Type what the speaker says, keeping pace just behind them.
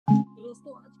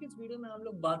दोस्तों आज की इस वीडियो में हम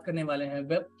लोग बात करने वाले हैं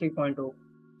web 3.0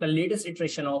 the latest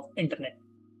iteration of internet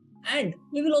and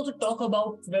we will also talk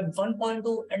about web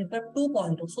 1.0 and web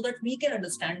 2.0 so that we can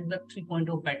understand web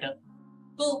 3.0 better.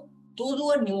 So those who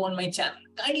are new on my channel,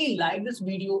 kindly like this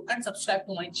video and subscribe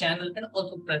to my channel and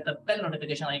also press the bell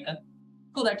notification icon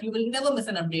so that you will never miss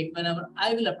an update whenever I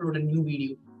will upload a new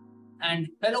video.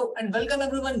 And hello and welcome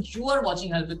everyone. You are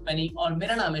watching Health with Penny और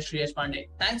मेरा नाम है Shreyas Pandey.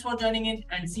 Thanks for joining in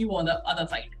and see you on the other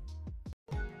side.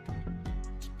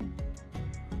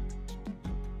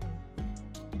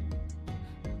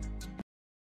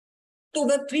 तो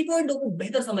web 3.0 को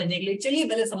बेहतर समझने के लिए चलिए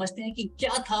पहले समझते हैं कि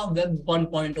क्या था वेब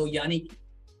 1.0 यानी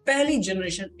पहली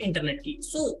जनरेशन इंटरनेट की.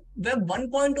 So web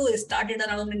 1.0 started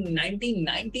around in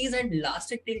 1990s and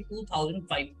lasted till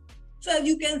 2005. So as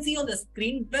you can see on the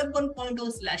screen, web 1.0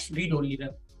 / read-only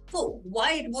web. So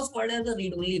why it was called as a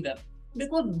read-only web?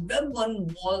 Because web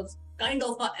 1 was kind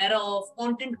of an era of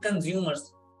content consumers.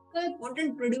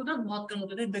 Content producers बहुत कम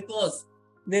होते थे because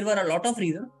there were a lot of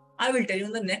reasons. I will tell you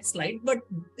in the next slide. But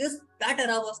that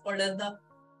era was called as the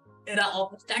era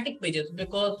of static pages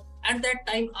because at that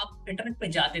time आप internet पे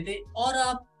जाते थे और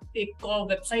आप एक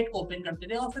website को open करते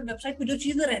थे और फिर वेबसाइट पे जो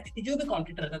चीजें रहती थी, जो भी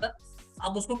कंटेंट रहता था,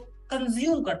 आप उसको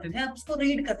कंज्यूम करते थे, आप उसको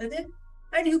रीड करते थे,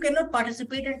 and you cannot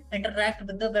participate and interact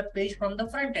with the web page from the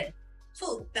front end.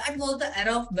 So that was the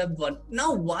era of web 1. Now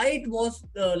why it was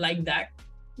like that?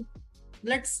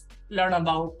 Let's learn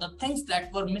about the things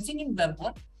that were missing in web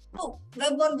 1. So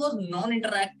web 1 was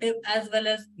non-interactive as well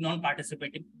as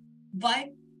non-participative.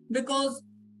 Why? Because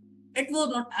it was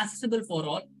not accessible for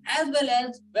all, as well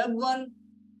as web 1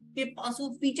 के पास वो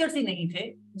features ही नहीं थे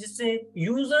जिससे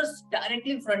users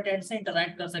directly front end से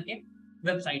interact कर सके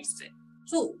website से.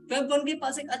 So web 1 के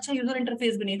पास एक अच्छा यूजर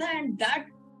इंटरफेस भी नहीं था and that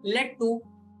led to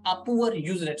a poor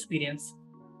user experience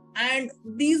and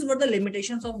these were the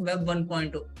limitations of web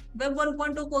 1.0. Web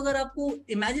 1.0 को अगर आपको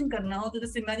इमेजिन करना हो तो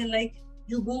just imagine like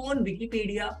you go on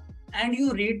Wikipedia and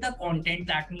you read the content.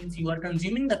 That means you are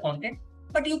consuming the content,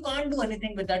 but you can't do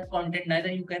anything with that content.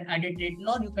 Neither you can edit it,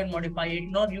 nor you can modify it,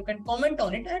 nor you can comment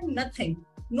on it, and nothing.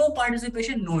 No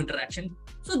participation, no interaction.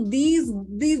 So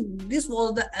this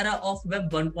was the era of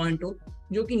Web 1.0,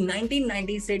 जो कि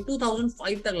 1990 से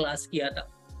 2005 तक last किया था.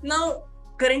 Now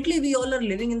currently we all are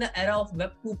living in the era of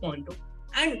Web 2.0,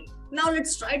 and now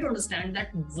let's try to understand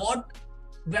that what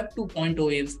Web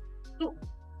 2.0 is. So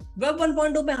web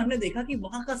 1.0 पे हमने देखा कि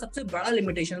वहां का सबसे बड़ा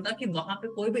लिमिटेशन था कि वहां पे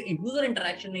कोई भी यूजर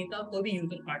इंटरेक्शन नहीं था, कोई भी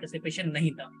यूजर पार्टिसिपेशन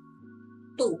नहीं था.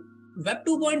 तो वेब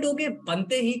 2.0 के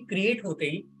बनते ही, क्रिएट होते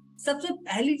ही, सबसे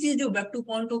पहली चीज जो वेब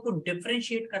 2.0 को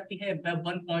डिफरेंशिएट करती है वेब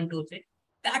 1.0 से,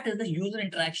 that is the user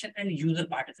interaction and user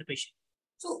participation.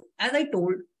 So as I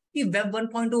told कि web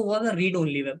 1.0 was a read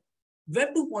only web.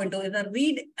 Web 2.0 is a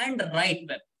read and right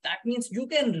web. That means you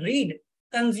can read,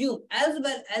 consume as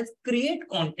well as create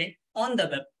content on the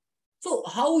web. So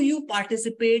how you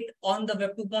participate on the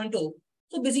web 2.0?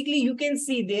 So basically you can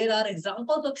see there are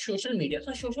examples of social media.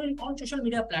 So on social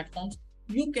media platforms,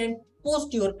 you can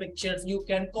post your pictures, you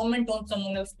can comment on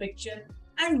someone else's picture,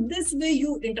 and this way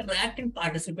you interact and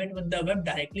participate with the web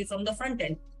directly from the front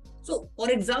end. So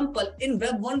for example, in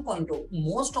web 1.0,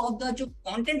 most of the जो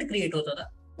content create होता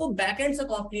था, वो backend से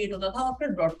create होता था और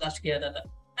फिर broadcast किया जाता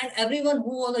था. And everyone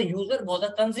who was a user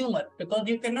was a consumer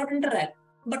because you cannot interact.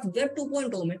 But web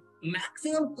 2.0 में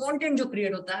मैक्सिमम कंटेंट जो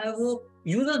क्रिएट होता है वो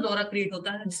यूजर द्वारा क्रिएट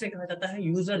होता है, जिसे कहा जाता है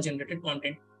user generated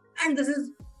content. And this is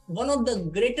one of the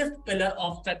greatest pillar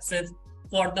of success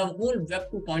for the whole web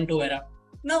 2.0 era.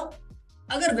 Now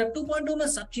अगर वेब 2.0 में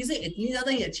सब चीजें इतनी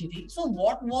ज्यादा ही अच्छी थी, so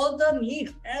what was the need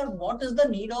and what is the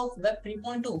need of web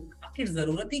 3.0? आखिर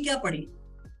जरूरत ही क्या पड़ी?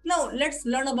 Now let's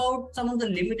learn about some of the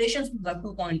limitations of web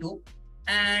 2.0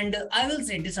 and I will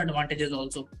say disadvantages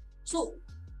also. So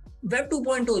web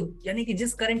 2.0 यानी कि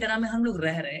जिस करंट एरा में हम लोग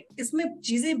रह रहे हैं, इसमें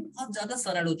चीजें बहुत ज्यादा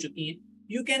सरल हो चुकी हैं.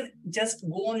 You can just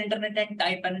go on internet and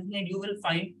type anything, you will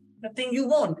find the thing you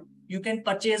want. You can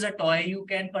purchase a toy, you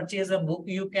can purchase a book,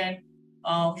 you can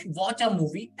watch a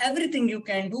movie. Everything you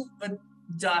can do with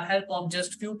the help of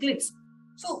just few clicks.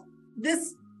 So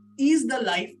this is the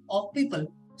life of people.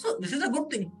 So this is a good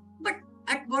thing, but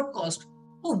at what cost?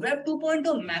 तो web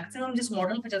 2.0 maximum जिस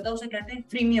model पे चलता है उसे कहते हैं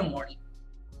freemium model.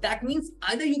 That means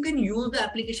either you can use the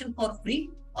application for free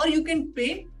or you can pay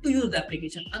to use the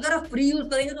application. अगर आप फ्री यूज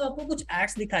करेंगे तो आपको कुछ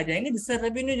एड्स दिखाए जाएंगे जिससे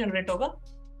रेवेन्यू जनरेट होगा,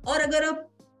 और अगर आप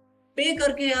पे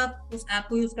करके आप उस ऐप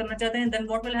को यूज करना चाहते हैं, then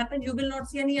what will happen? You will not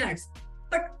see any ads.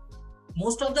 But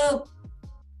most of the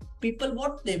people,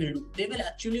 what they will do? They will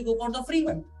actually go for the free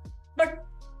one. But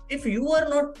if you are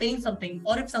not paying something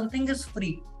or if something is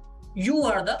free, you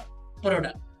are the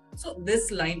product. So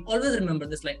this line, always remember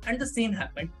this line. And the same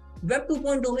happened web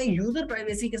 2.0 में user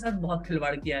privacy के साथ बहुत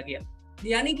खिलवाड़ किया गया।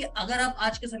 यानी कि अगर आप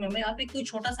आज के समय में आप एक कोई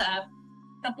छोटा सा app,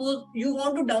 suppose you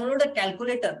want to download a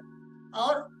calculator,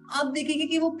 और आप देखेंगे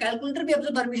कि वो कैलकुलेटर भी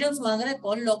आपसे परमिशंस मांग रहा है,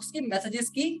 कॉल लॉग्स की, मैसेजेस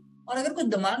की, और अगर कुछ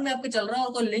दिमाग में आपके चल रहा है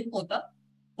और कोई लिंक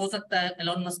हो सकता है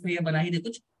एलोन मस्क भी बना ही दे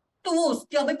कुछ, तो वो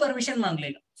उसका भी परमिशन मांग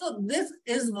लेगा। So this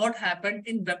is what happened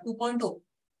in web 2.0।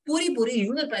 पूरी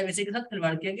यूजर प्राइवेसी के साथ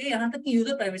खिलवाड़ किया गया, यहाँ तक कि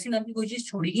यूजर प्राइवेसी नाम की कोई चीज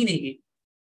छोड़ी ही नहीं गई।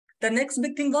 The next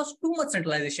big thing was too much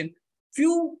centralisation.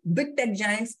 Few big tech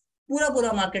giants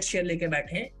पूरा मार्केट शेयर लेके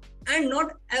बैठे, and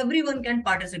not everyone can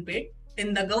participate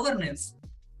in the governance.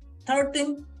 Third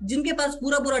thing, जिनके पास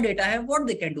पूरा डेटा है, what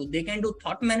they can do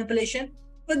thought manipulation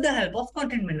with the help of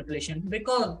content manipulation,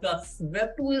 because the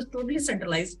web 2 is totally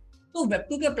centralized। तो web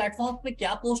 2 के platform पे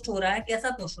क्या post हो रहा है, कैसा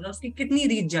पोस्ट हो रहा है, उसकी कितनी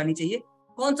रीच जानी चाहिए,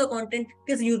 कौन सा कंटेंट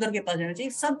किस यूजर के पास जाना चाहिए,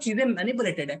 सब चीजें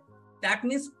मैनिपुलेटेड है। That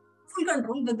means full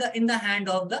control with the in the hand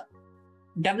of the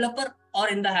developer, और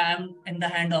in the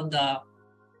hand of the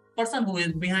person who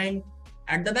is behind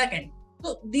at the back end।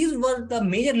 So these were the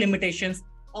major limitations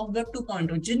of Web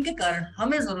 2.0, जिनके कारण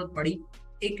हमें जरूरत पड़ी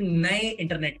एक नए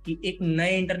internet की, एक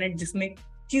नए इंटरनेट जिसमें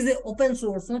चीजें ओपन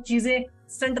सोर्स हो, चीजें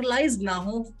सेंट्रलाइज्ड ना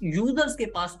हो, यूजर्स के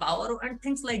पास पावर हो, and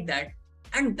things like that.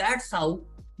 And that's how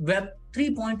Web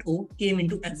 3.0 came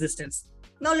into existence।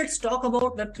 Now let's talk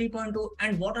about Web 3.0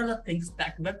 and what are the things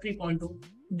that Web 3.0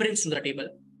 brings to the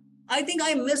table। I think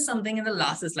I miss something in the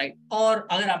last slide, और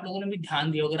अगर आप लोगों ने भी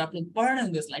ध्यान दिया, अगर आप लोग पढ़ रहे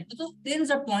होंगे स्लाइड तो there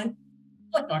is a point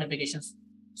for notifications.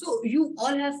 So you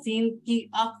all have seen कि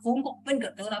आप फोन को ओपन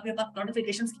करते हो और आपके पास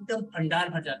नोटिफिकेशंस की एकदम भंडार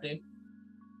भर जाते हैं।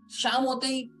 शाम होते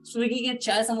ही स्विगी के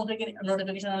चाय समोसे के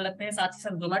नोटिफिकेशन आने लगते हैं, साथ ही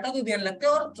साथ जोमेटो के भी आने लगते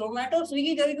हैं, और जोमेटो और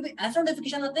स्विगी के कभी ऐसे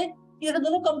नोटिफिकेशन आते हैं कि अगर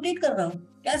दोनों कंप्लीट कर रहा हूँ,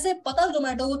 कैसे पता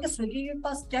जोमेटो को कि स्विगी के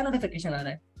पास क्या नोटिफिकेशन आ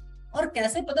रहा है, और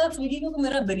कैसे पता स्विगी को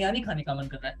मेरा बिरयानी खाने का मन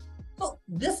कर रहा है। So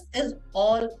this is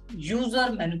all user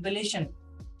manipulation।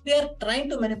 They are trying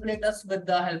to manipulate us with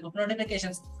the help of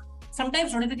notifications।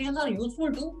 Sometimes notifications are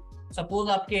useful too। Suppose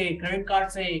आपके क्रेडिट कार्ड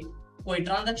से कोई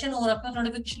ट्रांजैक्शन और आपका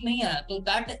नोटिफिकेशन नहीं आया, तो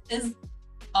that is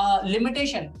a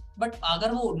limitation। But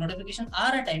अगर वो नोटिफिकेशन आ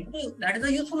रहा टाइम तो that is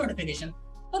a useful notification।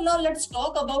 So now let's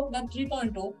talk about Web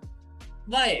 3.0।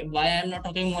 Why I am not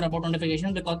talking more about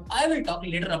notification, because I will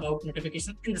talk later about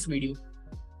notification in this video।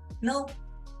 Now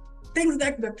things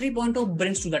that Web 3.0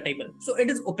 brings to the table. So it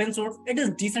is open source, it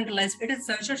is decentralized, it is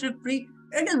censorship free,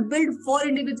 it is built for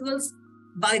individuals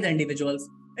by the individuals.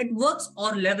 It works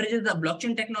or leverages the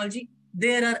blockchain technology.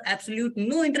 There are absolute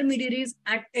no intermediaries,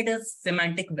 and it is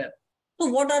semantic web। So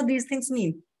what are these things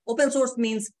mean? Open source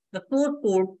means the source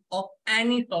code of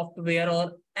any software or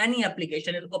any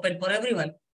application is open for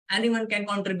everyone. Anyone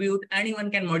can contribute,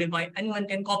 anyone can modify, anyone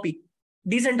can copy।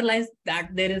 Decentralized, that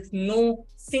there is no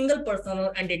single person or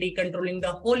entity controlling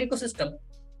the whole ecosystem।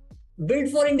 Built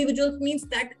for individuals means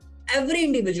that every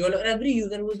individual or every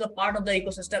user who is a part of the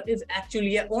ecosystem is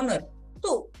actually a owner।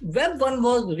 So Web 1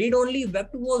 was read only,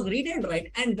 Web 2 was read and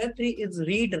write, and Web 3 is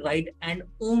read, write, and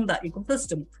own the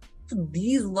ecosystem। So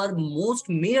these were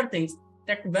most major things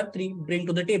that Web 3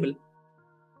 bring to the table।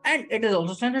 And it is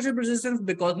also censorship resistance,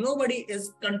 because nobody is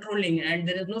controlling and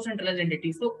there is no centralized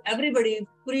entity, so everybody is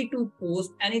free to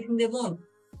post anything they want।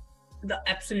 The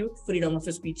absolute freedom of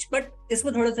speech। but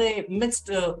इसमें थोड़े से mixed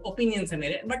opinions है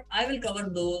मेरे, but I will cover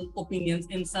those opinions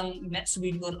in some next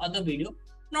video or other video,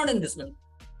 not in this one।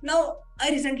 Now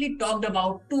I recently talked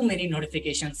about too many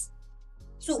notifications।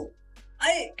 So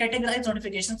I categorize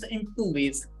notifications in two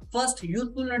ways। First,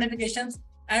 useful notifications,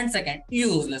 and second,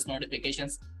 useless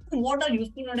notifications। What are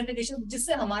useful notifications?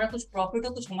 जिससे हमारा कुछ profit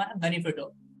हो, कुछ हमारा benefit हो।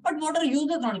 But what are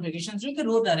useless notifications, जो कि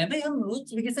रोज आ रहे हैं। भाई हम रोज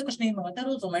स्विगी से कुछ नहीं मंगाते,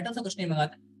 रोज जोमेटो से कुछ नहीं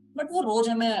मंगाते, बट वो रोज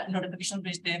हमें नोटिफिकेशन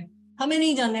भेजते हैं। हमें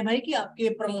नहीं जानने भाई कि आपके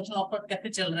प्रमोशन ऑफर कैसे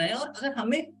चल रहे हैं, और अगर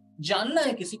हमें जानना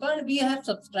है किसी का, we have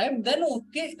subscribe, then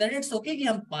okay, then it's okay कि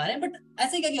हम पा रहे हैं। बट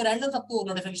ऐसे क्या कि रैंडम सबको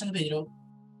नोटिफिकेशन भेज रहे हो,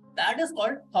 that is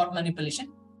called thought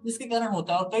manipulation, जिसके कारण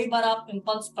होता है। और कई बार आप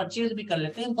इंपल्स परचेज भी कर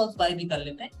लेते हैं, इंपल्स बाय भी कर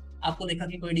लेते हैं, आपको देखा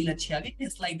कि कोई डील अच्छी आ गई,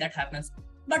 it's like that happens.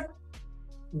 But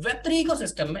web 3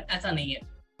 ecosystem में ऐसा नहीं है।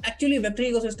 एक्चुअली वेब 3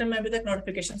 इकोसिस्टम में अभी तक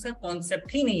नोटिफिकेशंस का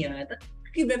कॉन्सेप्ट ही नहीं आया था,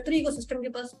 क्योंकि वेब 3 इकोसिस्टम के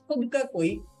पास खुद का कोई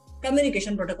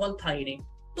कम्युनिकेशन प्रोटोकॉल था ही नहीं।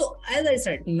 तो as I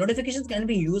said, notifications can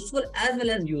be useful as well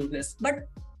as useless, but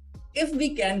if we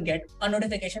can get a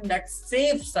notification that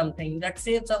saves something, that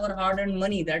saves our hard-earned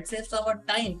money, that saves our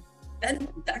time, then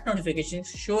that notification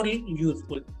is surely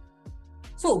useful।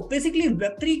 So basically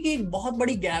Web3 की एक बहुत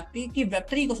बड़ी gap थी कि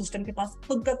Web3 ecosystem के पास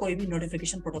खुद का कोई भी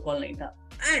नोटिफिकेशन प्रोटोकॉल नहीं था।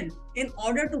 And in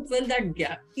order to fill that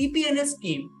gap, EPNS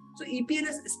came। So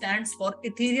EPNS stands for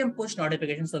Ethereum Push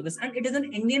Notification Service, and it is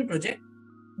an Indian project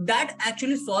that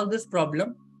actually solves this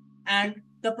problem, and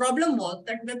The problem was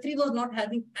that Web3 was not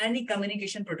having any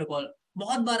communication protocol.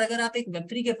 बहुत बार अगर आप एक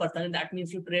Web3 के person हैं, that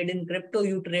means you trade in crypto,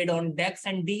 you trade on DEX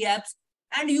and D apps,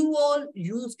 and you all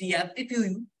use D app if you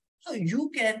use, so you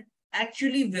can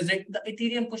actually visit the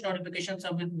Ethereum push notification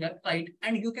service website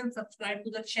and you can subscribe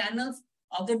to the channels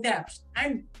of the dApps.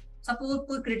 And suppose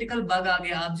कोई critical bug आ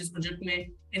गया आप जिस project में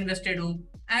invested हो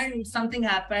and something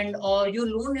happened or your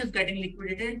loan is getting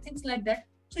liquidated and things like that,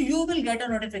 so you will get a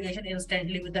notification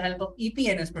instantly with the help of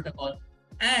EPNS protocol.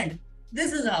 And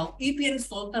this is how EPNS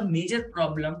solves the major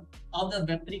problem of the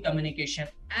Web3 communication,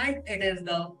 and it is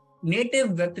the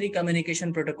native Web3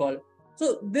 communication protocol.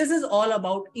 So this is all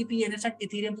about EPNS and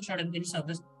Ethereum push notification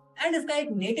service, and इसका एक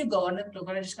native governance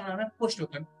token है जिसका नाम है push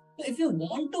token. So if you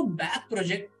want to back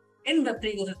project in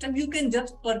Web3 ecosystem, you can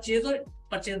just purchase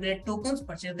their tokens,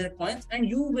 purchase their coins, and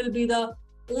you will be the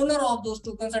owner of those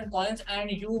tokens and coins, and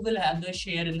you will have the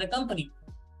share in the company,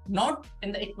 not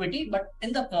in the equity, but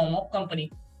in the form of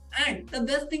company. And the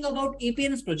best thing about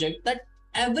EPNS project that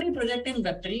every project in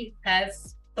Web3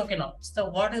 has tokenomics. So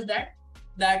what is that?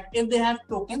 That if they have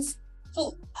tokens,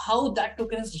 so how that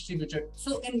token is distributed.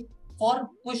 So in for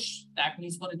push, that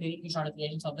means for Ethereum push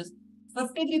notification service,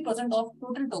 53% of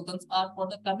total tokens are for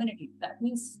the community. That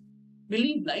means,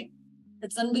 believe like,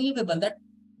 it's unbelievable that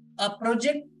a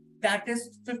project that is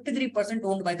 53%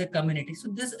 owned by the community. So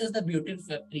this is the beauty of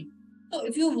Web3. So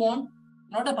if you want,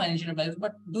 not a financial advice,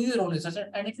 but do your own research,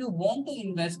 and if you want to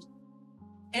invest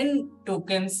in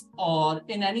tokens or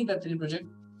in any Web3 project,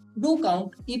 do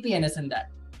count EPNS in that.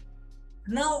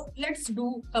 Now let's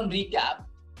do some recap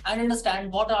and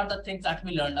understand what are the things that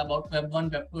we learned about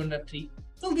Web1, Web2 and Web3.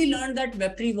 So we learned that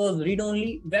Web3 was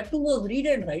read-only, Web2 was read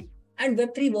and write, and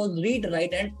Web3 was read,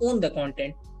 write and own the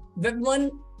content.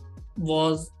 Web1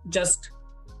 was just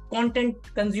content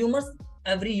consumers.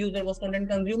 Every user was content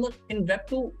consumer. In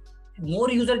Web2,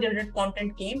 more user-generated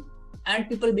content came and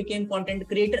people became content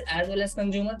creator as well as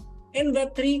consumer. In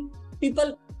Web3,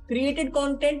 people created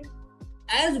content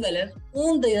as well as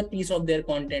owned their piece of their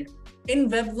content. In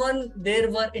Web1,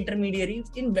 there were intermediaries.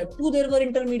 In Web2, there were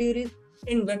intermediaries.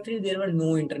 In Web3, there were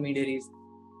no intermediaries.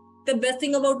 The best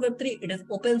thing about Web3, it is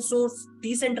open source,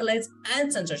 decentralized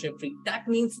and censorship free. That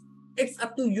means it's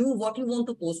up to you what you want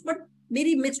to post. But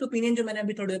मेरी mixed opinion जो मैंने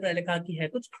अभी थोड़ी देर पहले कहा कि है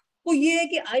कुछ, वो ये है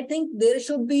कि I think there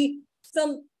should be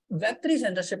some Web3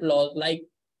 censorship laws. Like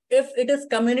if it is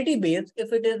community based,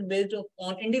 if it is based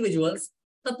on individuals,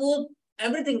 suppose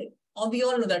everything, we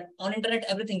all know that on internet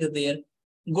everything is there,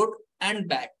 good and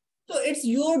bad. So it's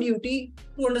your duty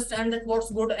to understand that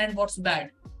what's good and what's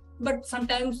bad. But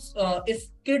sometimes if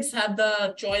kids have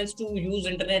the choice to use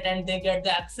internet and they get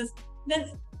the access,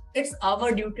 then it's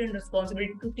our duty and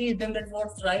responsibility to teach them that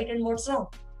what's right and what's wrong.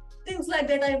 Things like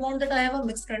that. I want that I have a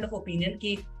mixed kind of opinion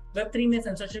कि Web3 में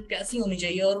censorship कैसी होनी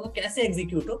चाहिए और वो कैसे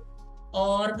execute हो,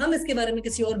 और हम इसके बारे में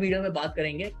किसी और वीडियो में बात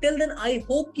करेंगे. Till then I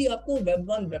hope कि आपको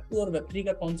Web1, Web2 और Web3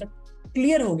 का concept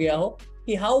clear हो गया हो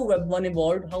कि how Web1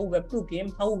 evolved, how Web2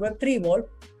 came, how Web3 evolved,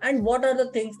 and what are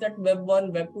the things that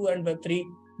Web1, Web2 and Web3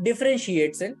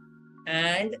 differentiates in.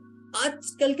 And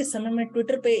आजकल के समय में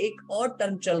ट्विटर पे एक और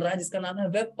टर्म चल रहा है जिसका नाम है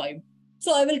Web5.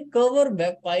 So I will cover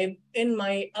Web5 in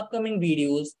my upcoming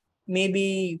videos,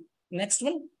 maybe next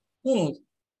one, who knows.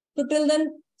 So till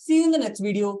then, see you in the next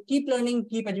video. Keep learning,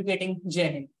 keep educating. Jai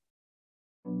Hind.